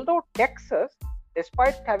 Although Texas,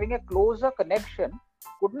 despite having a closer connection,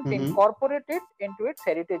 couldn't incorporate it into its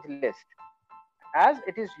heritage list, as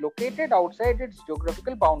it is located outside its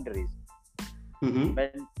geographical boundaries. Well,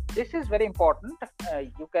 this is very important.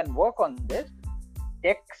 You can work on this.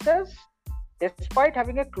 Texas, despite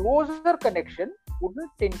having a closer connection,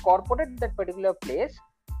 couldn't incorporate that particular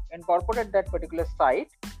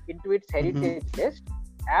site into its heritage list,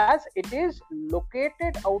 as it is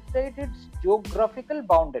located outside its geographical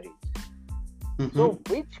boundaries. So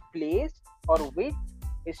which place or which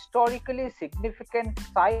historically significant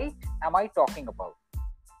site am I talking about?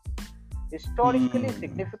 Historically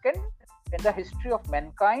significant in the history of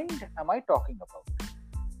mankind am I talking about?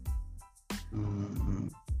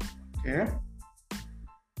 Okay.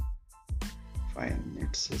 Fine.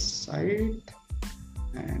 It's a site,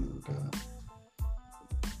 and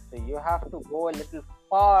so you have to go a little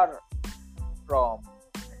far from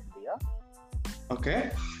India.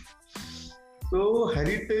 Okay. So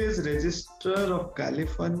Heritage Register of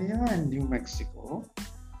California and New Mexico.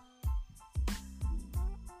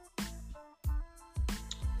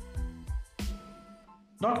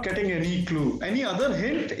 Not getting any clue. Any other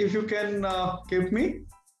hint if you can give me?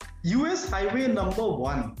 US Highway number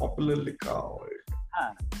 1, popularly called.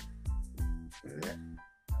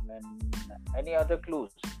 Any other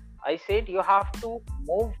clues? I said you have to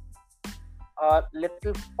move a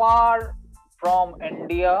little far from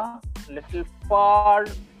India, little far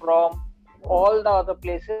from all the other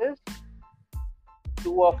places,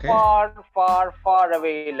 to a far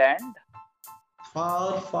away land.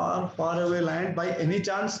 Far away land. By any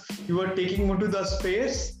chance you are taking me to the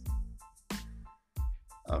space?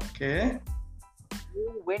 Okay.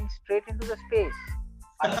 You went straight into the space.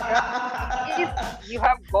 If you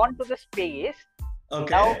have gone to the space,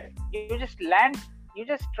 now you just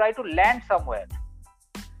try to land somewhere.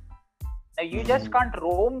 Now you just can't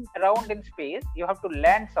roam around in space. You have to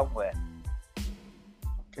land somewhere.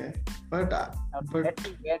 Okay, but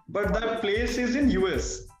that place is in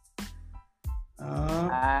US.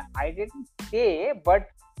 I didn't say, but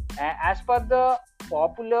as per the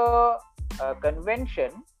popular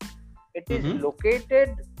convention, it is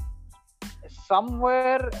located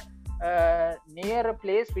somewhere near a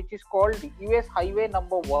place which is called US Highway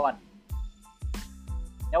number 1.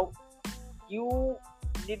 Now, you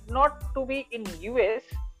need not to be in US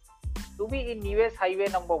to be in US Highway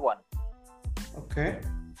number 1. Okay,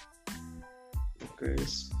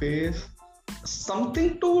 space.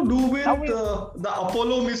 Something to do with the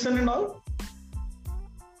Apollo mission and all?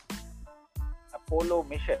 Apollo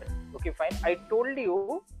mission. Okay, fine. I told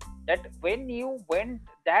you that when you went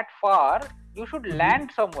that far, you should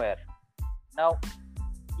land somewhere. Now,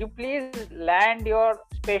 you please land your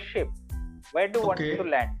spaceship. Where do you want to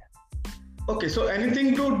land? Okay, so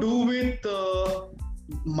anything to do with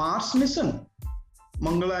Mars mission?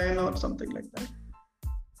 Mangalayana or something like that?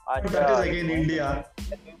 That is again India.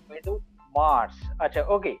 Mars.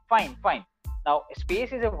 Okay, fine. Now,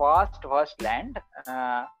 space is a vast land.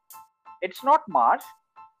 It's not Mars.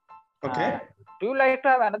 Okay. Do you like to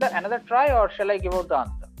have another try, or shall I give out the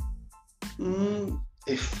answer?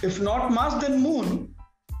 If not Mars, then Moon.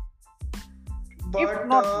 But, if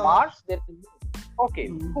not Mars, then okay,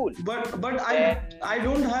 cool. But I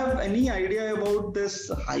don't have any idea about this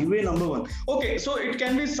highway number 1. Okay, so it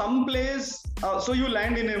can be some place. So you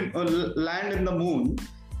land in the moon,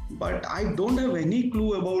 but I don't have any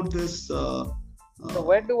clue about this. So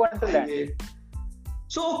where do you want to land?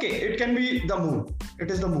 So it can be the moon. It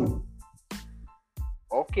is the moon.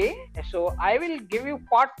 Okay, so I will give you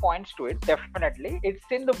part points to it. Definitely, it's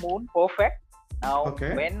in the moon. Perfect. Now,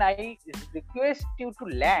 when I request you to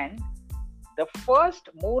land, the first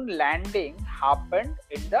moon landing happened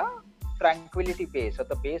in the Tranquility Base, or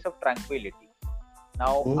the base of Tranquility.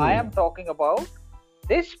 Now, I am talking about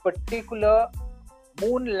this particular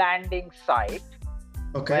moon landing site,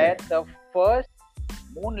 where the first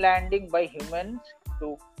moon landing by humans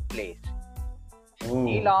took place. Oh.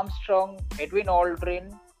 Neil Armstrong, Edwin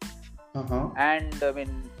Aldrin, and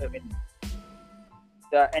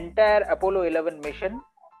the entire Apollo 11 mission.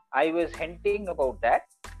 I was hinting about that.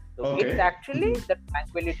 So it's actually the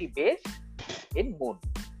Tranquility base in moon.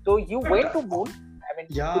 So you went to moon.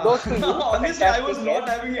 Kudos to you. Honestly, I was not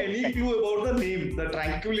having any clue about the name, the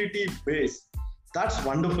Tranquility base. That's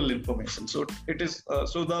wonderful information. So it is.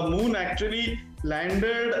 So the moon actually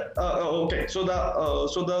landed. Okay. So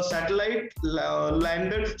the satellite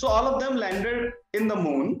landed. So all of them landed in the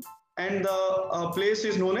moon, and the place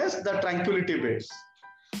is known as the Tranquility base.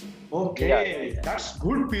 Okay, that's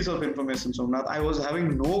good piece of information, Somnath. I was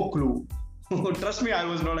having no clue. Trust me, I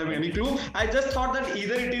was not having any clue. I just thought that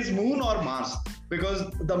either it is moon or Mars because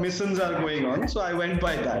the missions are going on. So I went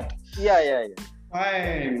by that. Yeah.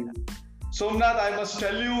 Fine. Somnath, I must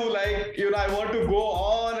tell you, I want to go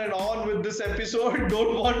on and on with this episode.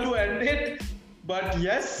 Don't want to end it. But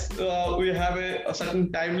yes, we have a certain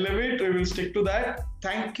time limit. We will stick to that.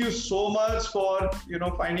 Thank you so much for,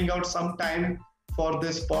 finding out some time for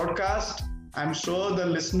this podcast. I'm sure the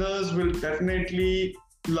listeners will definitely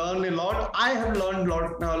learn a lot. I have learned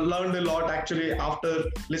a lot actually after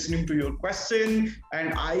listening to your question,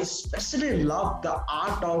 and I especially love the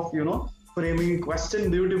art of framing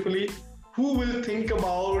question beautifully. Who will think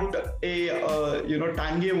about a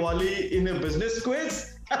Tange Wali in a business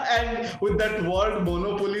quiz? And with that word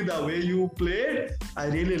monopoly, the way you played, I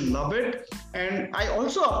really love it. And I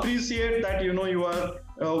also appreciate that you are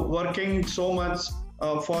working so much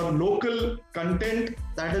for local content.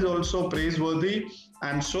 That is also praiseworthy.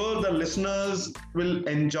 I'm sure the listeners will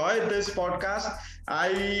enjoy this podcast.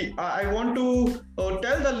 I want to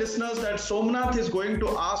tell the listeners that Somnath is going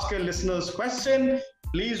to ask a listener's question.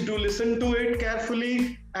 Please do listen to it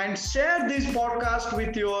carefully and share this podcast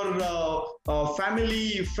with your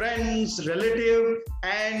family, friends, relative,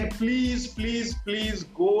 and please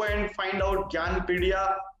go and find out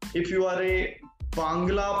Gyanpedia. If you are a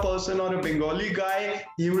Bangla person or a Bengali guy,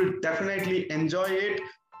 you will definitely enjoy it.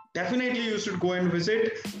 Definitely you should go and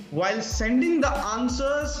visit. While sending the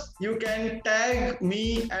answers, you can tag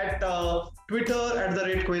me at Twitter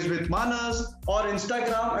 @QuizWithManas or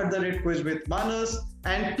Instagram @QuizWithManas,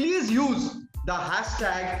 and please use the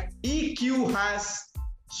hashtag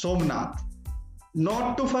EQHasSomnath.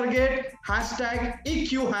 Not to forget, hashtag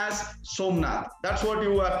EQHasSomnath. That's what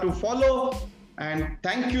you have to follow. And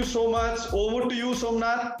thank you so much. Over to you,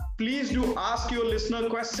 Somnath. Please do ask your listener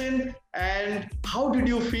question. And how did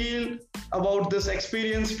you feel about this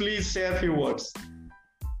experience? Please share a few words.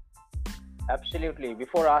 Absolutely.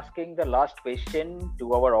 Before asking the last question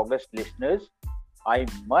to our August listeners, I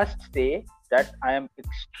must say that I am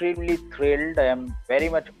extremely thrilled. I am very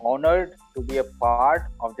much honored to be a part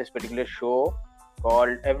of this particular show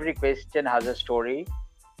called Every Question Has a Story.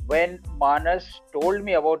 When Manas told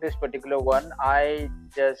me about this particular one, I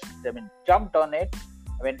just jumped on it.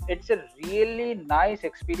 It's a really nice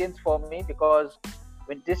experience for me because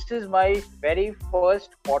this is my very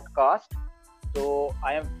first podcast. So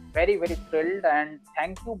I am very, very thrilled, and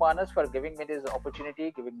thank you, Manas, for giving me this opportunity,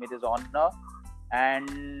 giving me this honor.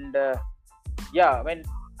 And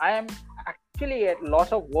I am actually at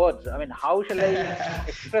loss of words. How shall I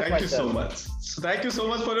express Thank myself? you so much. Thank you so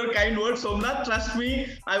much for your kind words, Somnath. Trust me,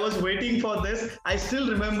 I was waiting for this. I still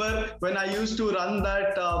remember when I used to run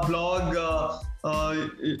that blog,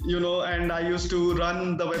 and I used to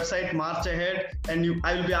run the website March Ahead, and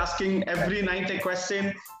I will be asking every night a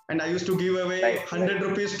question, and I used to give away 100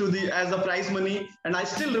 rupees as a prize money. And I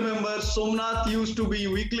still remember Somnath used to be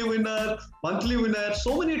weekly winner, monthly winner.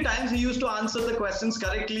 So many times he used to answer the questions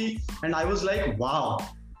correctly, and I was like, wow,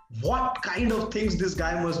 what kind of things this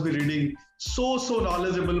guy must be reading. So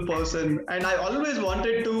knowledgeable person. And I always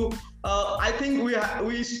wanted to I think we have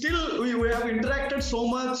interacted so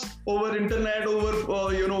much over internet, over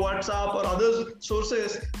WhatsApp or other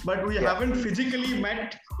sources, but we haven't physically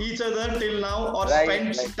met each other till now or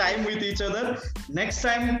spent time with each other. Next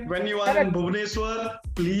time when you are in Bhubaneswar,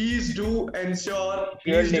 please do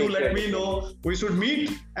let me know. We should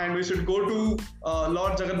meet and we should go to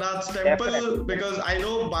Lord Jagannath's temple, because I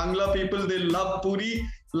know Bangla people, they love Puri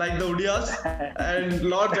like the Odiyas, and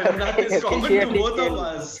Lord Jagannath is common to both of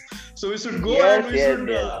us. So we should go and we should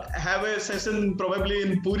have a session probably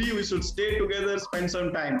in Puri. We should stay together, spend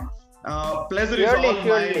some time. Pleasure is all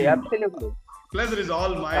mine. Absolutely. Pleasure is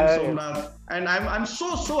all mine, Somnath. And I'm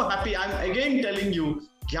so happy. I'm again telling you,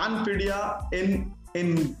 Gyanpedia in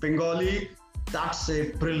Bengali, that's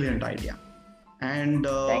a brilliant idea. And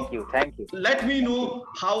thank you. Let me know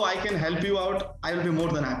how I can help you out. I will be more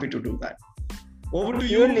than happy to do that. Over to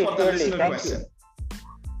you for the listener question.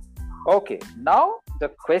 Okay, now the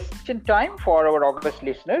question time for our august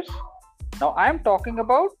listeners. Now I am talking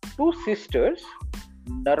about two sisters,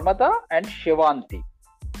 Narmada and Shivanti,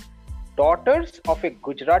 daughters of a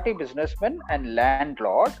Gujarati businessman and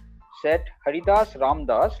landlord, said Haridas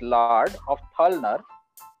Ramdas Lad of Thalnar.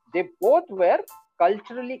 They both were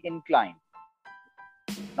culturally inclined.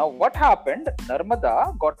 Now, what happened?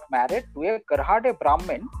 Narmada got married to a Garhade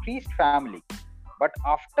Brahmin priest family. But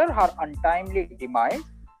after her untimely demise,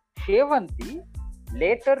 Shevanti,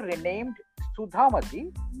 later renamed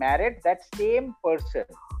Sudhamati, married that same person.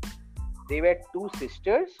 They were two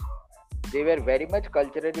sisters. They were very much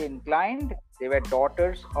culturally inclined. They were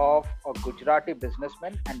daughters of a Gujarati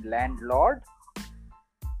businessman and landlord.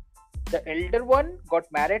 The elder one got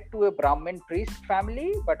married to a Brahmin priest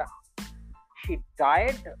family, but she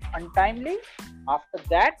died untimely. After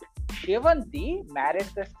that, Shevanti married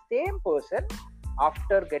the same person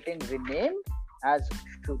after getting renamed as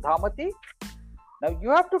Sudhamati. Now you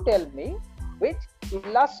have to tell me which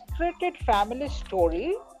illustrated family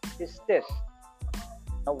story is this?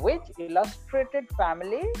 Now which illustrated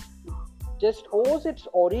family just owes its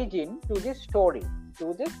origin to this story,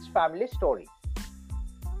 to this family story?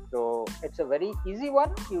 So it's a very easy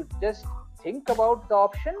one. You just think about the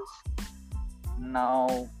options.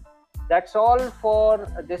 Now that's all for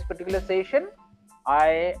this particular session.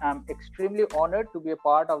 I am extremely honored to be a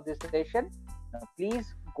part of this session. Now,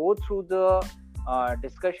 please go through the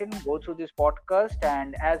discussion, go through this podcast,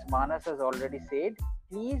 and as Manas has already said,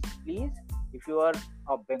 please, if you are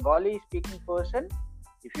a Bengali speaking person,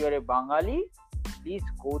 if you are a Bengali, please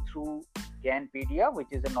go through Gyanpedia, which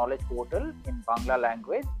is a knowledge portal in Bangla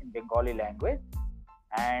language, in Bengali language.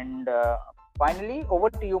 And finally, over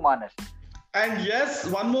to you, Manas. And yes,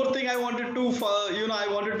 one more thing I wanted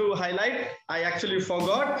to highlight. I actually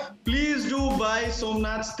forgot. Please do buy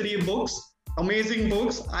Somnath's 3 books. Amazing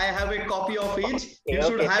books. I have a copy of each. You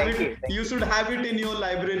should have it in your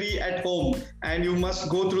library at home, and you must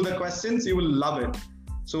go through the questions. You will love it.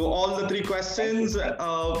 So all the 3 questions,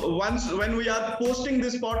 once when we are posting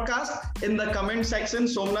this podcast in the comment section,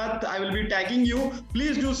 Somnath, I will be tagging you.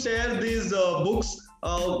 Please do share these books.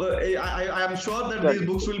 I am sure that these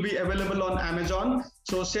books will be available on Amazon.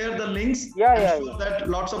 So share the links. I'm sure that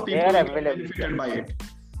lots of people will be benefited by it.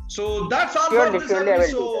 So that's all for this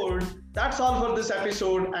episode. That's all for this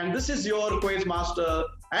episode. And this is your quiz master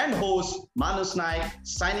and host, Manas Naik,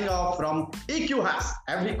 signing off from EQ Has.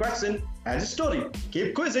 Every question has a story.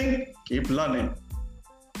 Keep quizzing, keep learning.